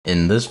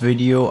In this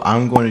video,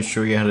 I'm going to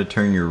show you how to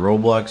turn your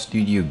Roblox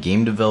Studio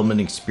game development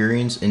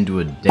experience into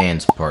a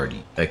dance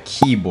party. A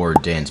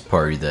keyboard dance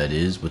party, that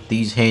is. With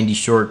these handy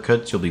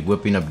shortcuts, you'll be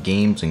whipping up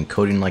games and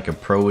coding like a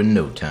pro in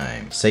no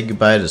time. Say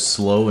goodbye to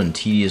slow and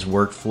tedious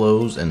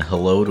workflows and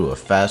hello to a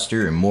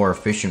faster and more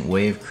efficient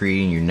way of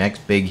creating your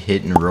next big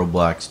hit in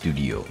Roblox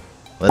Studio.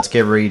 Let's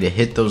get ready to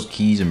hit those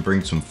keys and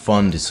bring some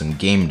fun to some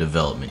game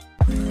development.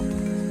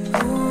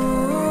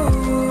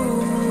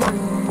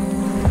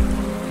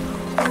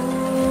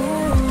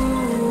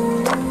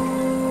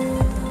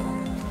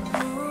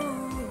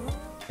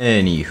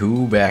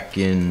 Anywho, back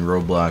in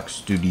Roblox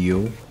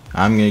Studio,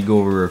 I'm going to go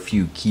over a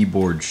few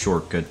keyboard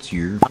shortcuts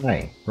here.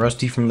 Hi,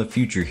 Rusty from the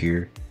future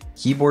here.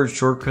 Keyboard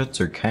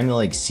shortcuts are kind of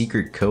like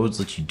secret codes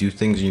that let you do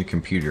things on your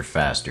computer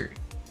faster.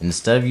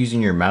 Instead of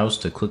using your mouse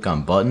to click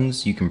on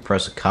buttons, you can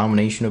press a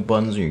combination of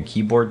buttons on your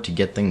keyboard to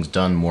get things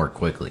done more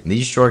quickly.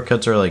 These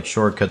shortcuts are like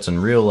shortcuts in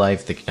real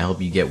life that can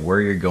help you get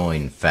where you're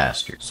going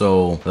faster.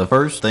 So the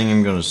first thing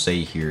I'm going to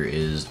say here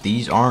is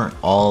these aren't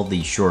all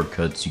the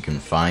shortcuts you can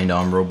find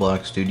on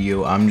Roblox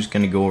Studio. I'm just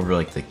going to go over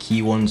like the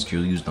key ones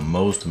you'll use the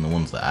most and the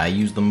ones that I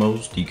use the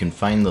most. You can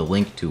find the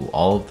link to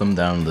all of them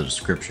down in the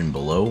description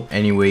below.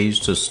 Anyways,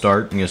 to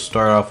start, I'm going to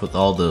start off with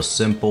all the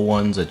simple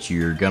ones that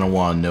you're going to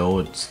want to know.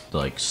 It's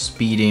like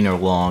speed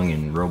along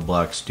in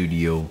Roblox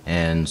Studio.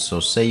 And so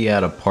say you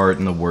had a part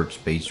in the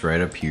workspace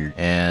right up here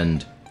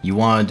and you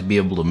wanted to be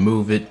able to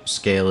move it,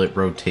 scale it,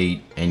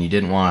 rotate, and you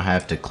didn't want to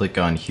have to click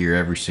on here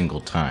every single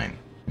time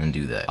and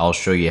do that. I'll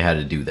show you how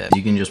to do that.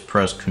 You can just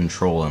press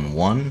Control and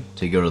 1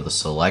 to go to the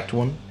select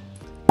one,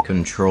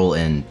 Control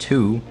and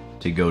 2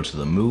 to go to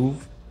the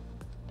move.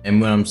 And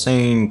when I'm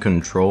saying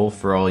control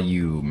for all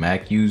you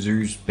Mac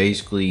users,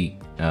 basically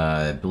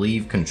I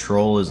believe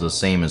control is the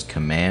same as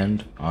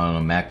command on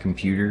a Mac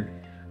computer.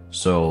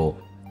 So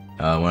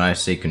when I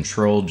say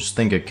control, just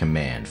think of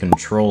command.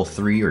 Control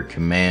 3 or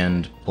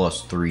command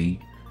plus 3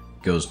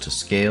 goes to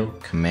scale.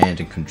 Command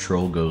and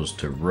control goes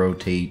to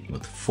rotate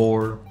with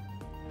 4.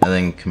 And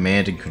then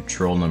command and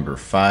control number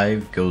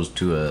 5 goes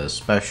to a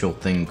special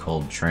thing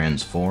called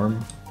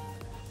transform.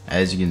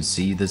 As you can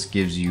see, this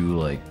gives you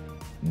like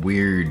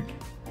weird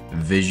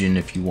vision.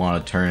 If you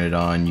want to turn it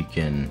on, you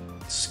can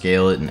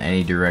scale it in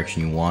any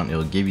direction you want.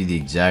 It'll give you the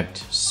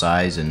exact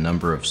size and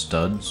number of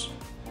studs.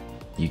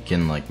 You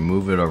can like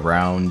move it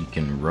around, you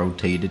can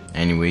rotate it.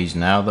 Anyways,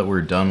 now that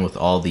we're done with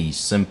all these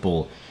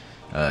simple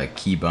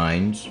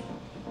keybinds,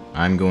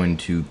 I'm going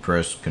to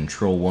press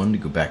Control 1 to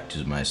go back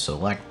to my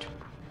select.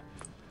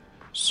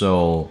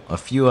 So a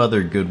few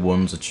other good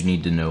ones that you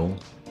need to know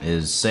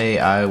is, say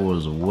I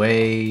was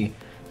way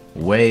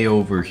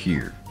over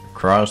here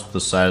across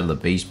the side of the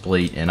base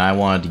plate and I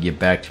wanted to get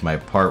back to my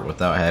part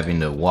without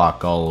having to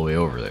walk all the way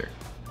over there.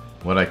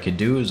 What I could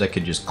do is I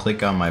could just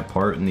click on my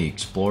part in the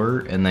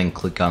Explorer and then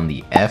click on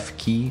the F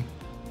key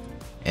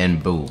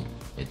and boom,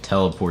 it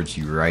teleports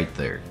you right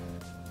there.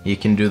 You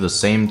can do the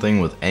same thing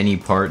with any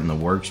part in the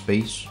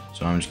workspace.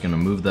 So I'm just going to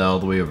move that all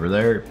the way over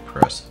there,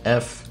 press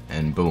F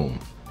and boom.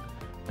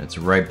 It's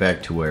right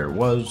back to where it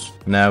was.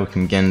 Now we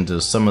can get into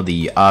some of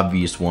the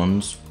obvious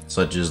ones,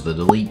 such as the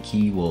delete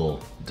key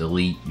will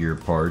delete your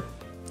part.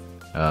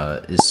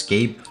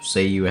 Escape,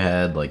 say you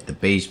had like the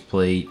base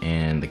plate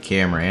and the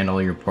camera and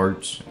all your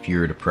parts. If you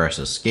were to press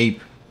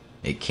escape,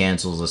 it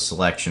cancels a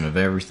selection of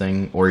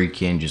everything, or you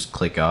can just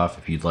click off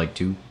if you'd like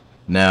to.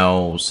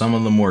 Now, some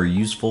of the more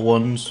useful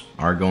ones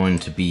are going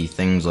to be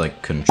things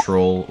like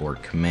control or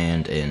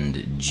command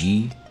and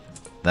G.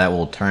 That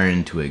will turn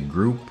into a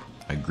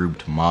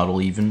grouped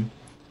model even.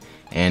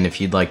 And if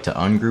you'd like to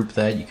ungroup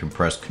that, you can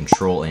press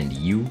control and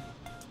U.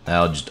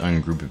 That'll just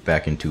ungroup it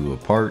back into a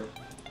part.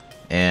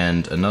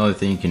 And another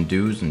thing you can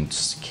do is, in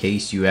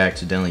case you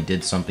accidentally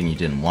did something you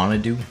didn't want to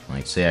do,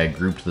 like say I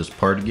grouped this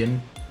part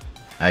again,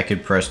 I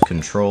could press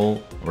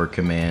Control or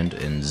Command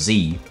and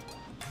Z,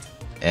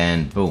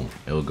 and boom,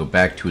 it'll go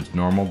back to its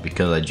normal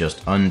because I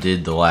just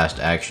undid the last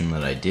action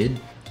that I did.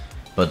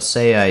 But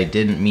say I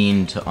didn't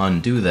mean to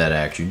undo that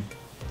action,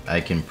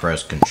 I can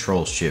press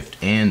Control Shift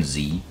and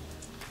Z,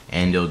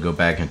 and it'll go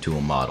back into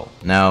a model.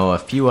 Now, a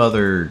few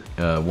other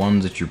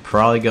ones that you're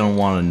probably going to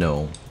want to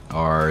know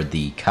are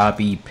the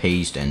copy,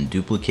 paste, and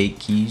duplicate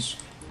keys.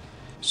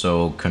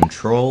 So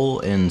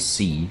Control and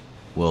C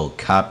will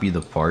copy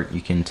the part.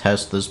 You can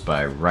test this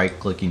by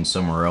right-clicking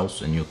somewhere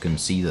else and you can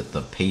see that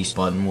the paste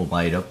button will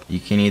light up. You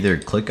can either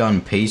click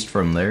on paste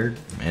from there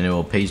and it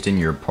will paste in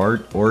your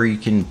part, or you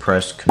can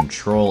press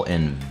Control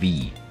and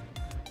V.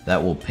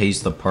 That will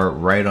paste the part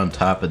right on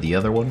top of the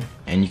other one,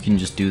 and you can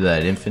just do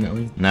that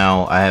infinitely.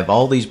 Now, I have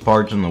all these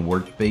parts in the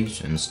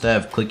workspace. Instead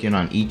of clicking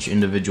on each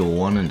individual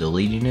one and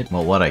deleting it,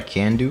 well, what I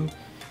can do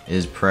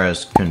is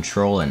press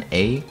Control and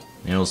A,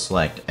 and it'll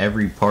select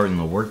every part in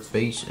the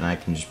workspace, and I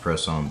can just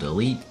press on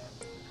delete,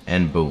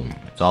 and boom,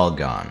 it's all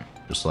gone,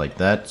 just like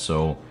that.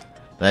 So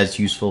that's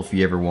useful if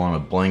you ever want a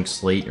blank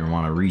slate or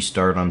want to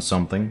restart on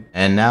something.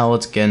 And now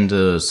let's get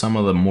into some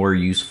of the more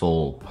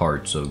useful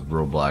parts of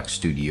Roblox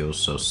Studio.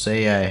 So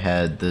say I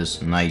had this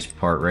nice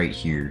part right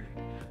here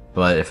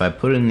But if I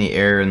put it in the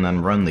air and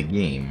then run the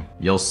game,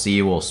 you'll see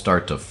it will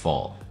start to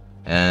fall.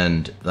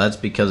 And that's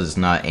because it's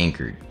not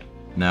anchored.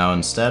 Now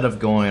instead of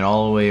going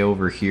all the way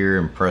over here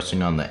and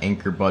pressing on the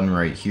anchor button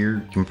right here,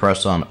 you can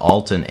press on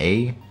Alt and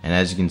A, and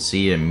as you can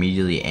see, it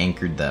immediately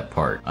anchored that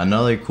part.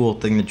 Another cool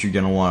thing that you're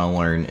going to want to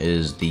learn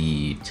is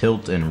the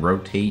tilt and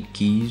rotate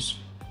keys.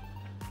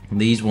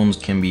 These ones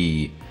can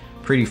be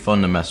pretty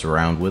fun to mess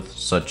around with,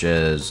 such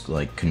as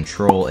like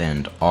Control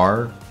and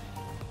R.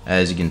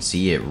 As you can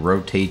see, it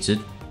rotates it,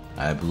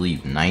 I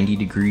believe 90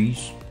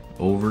 degrees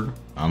over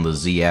on the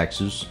Z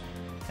axis,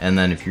 and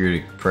then if you were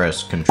to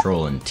press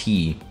Control and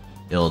T,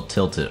 it'll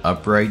tilt it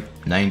upright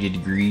 90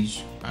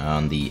 degrees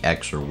on the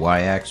X or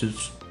Y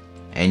axis,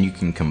 and you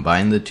can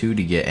combine the two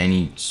to get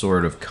any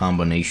sort of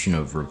combination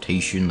of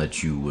rotation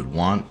that you would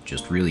want,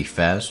 just really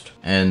fast.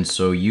 And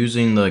so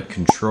using the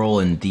Control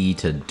and D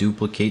to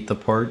duplicate the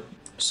part,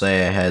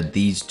 say I had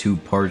these two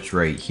parts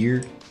right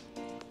here,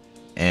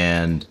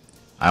 and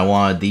I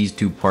wanted these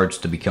two parts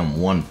to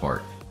become one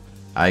part.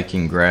 I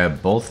can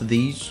grab both of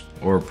these,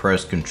 or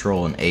press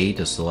Control and A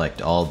to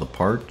select all the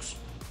parts,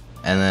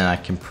 and then I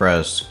can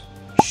press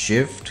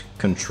Shift,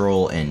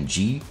 Control, and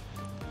G,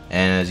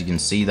 and as you can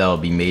see, that will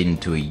be made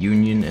into a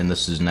union, and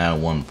this is now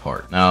one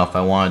part. Now if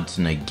I wanted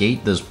to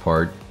negate this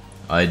part,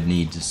 I'd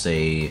need to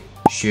say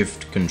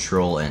Shift,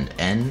 Control, and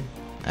N.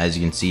 As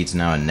you can see, it's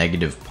now a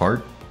negative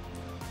part.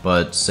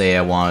 But say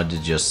I wanted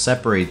to just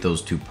separate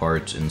those two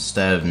parts,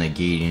 instead of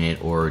negating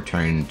it or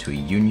turning it into a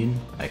union,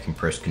 I can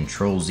press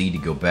Control Z to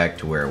go back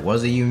to where it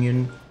was a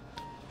union,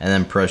 and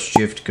then press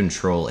Shift,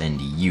 Control,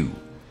 and U.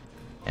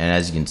 And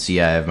as you can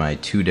see, I have my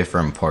two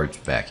different parts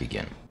back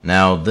again.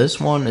 Now this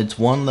one, it's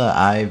one that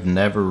I've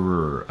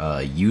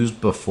never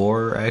used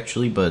before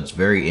actually, but it's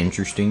very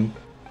interesting.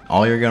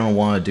 All you're going to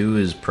want to do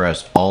is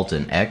press Alt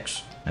and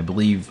X. I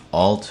believe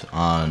Alt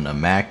on a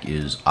Mac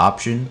is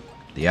Option,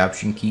 the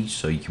Option key,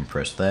 so you can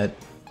press that.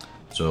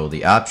 So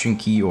the Option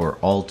key or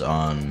Alt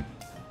on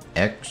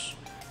X,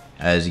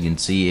 as you can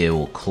see, it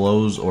will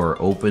close or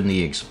open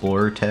the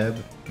Explorer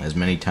tab as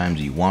many times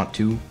as you want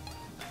to.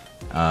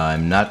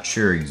 I'm not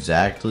sure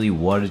exactly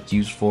what it's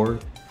used for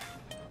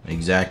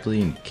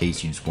exactly, in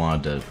case you just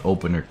wanted to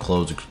open or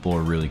close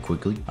Explorer really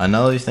quickly.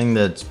 Another thing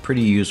that's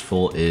pretty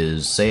useful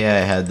is, say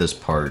I had this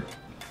part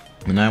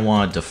and I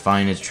wanted to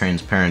define its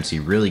transparency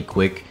really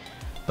quick,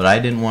 but I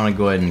didn't want to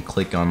go ahead and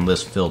click on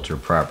list filter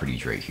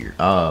properties right here.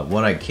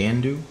 What I can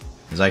do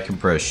is I can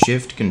press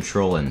Shift,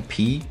 Control, and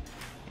P,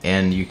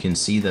 and you can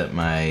see that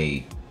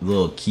my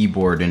little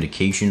keyboard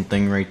indication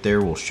thing right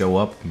there will show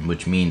up,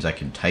 which means I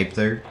can type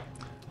there.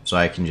 So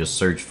I can just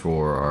search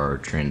for our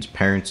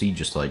transparency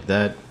just like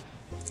that,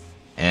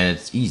 and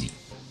it's easy.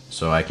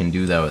 So I can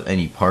do that with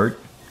any part.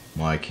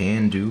 What I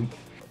can do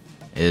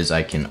is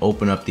I can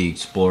open up the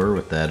Explorer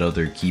with that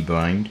other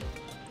keybind,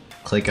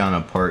 click on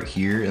a part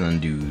here, and then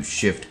do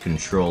Shift,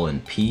 Control,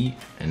 and P,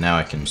 and now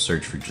I can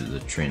search for the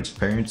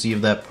transparency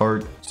of that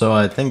part. So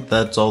I think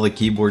that's all the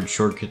keyboard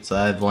shortcuts that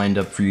I've lined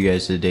up for you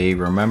guys today.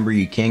 Remember,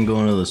 you can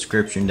go into the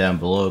description down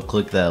below,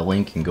 click that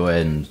link, and go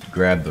ahead and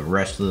grab the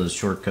rest of the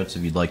shortcuts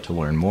if you'd like to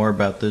learn more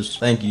about this.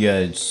 Thank you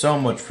guys so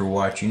much for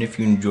watching. If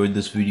you enjoyed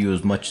this video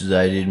as much as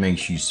I did, make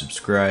sure you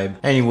subscribe.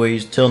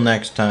 Anyways, till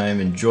next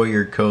time, enjoy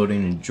your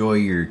coding, enjoy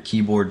your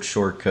keyboard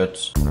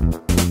shortcuts.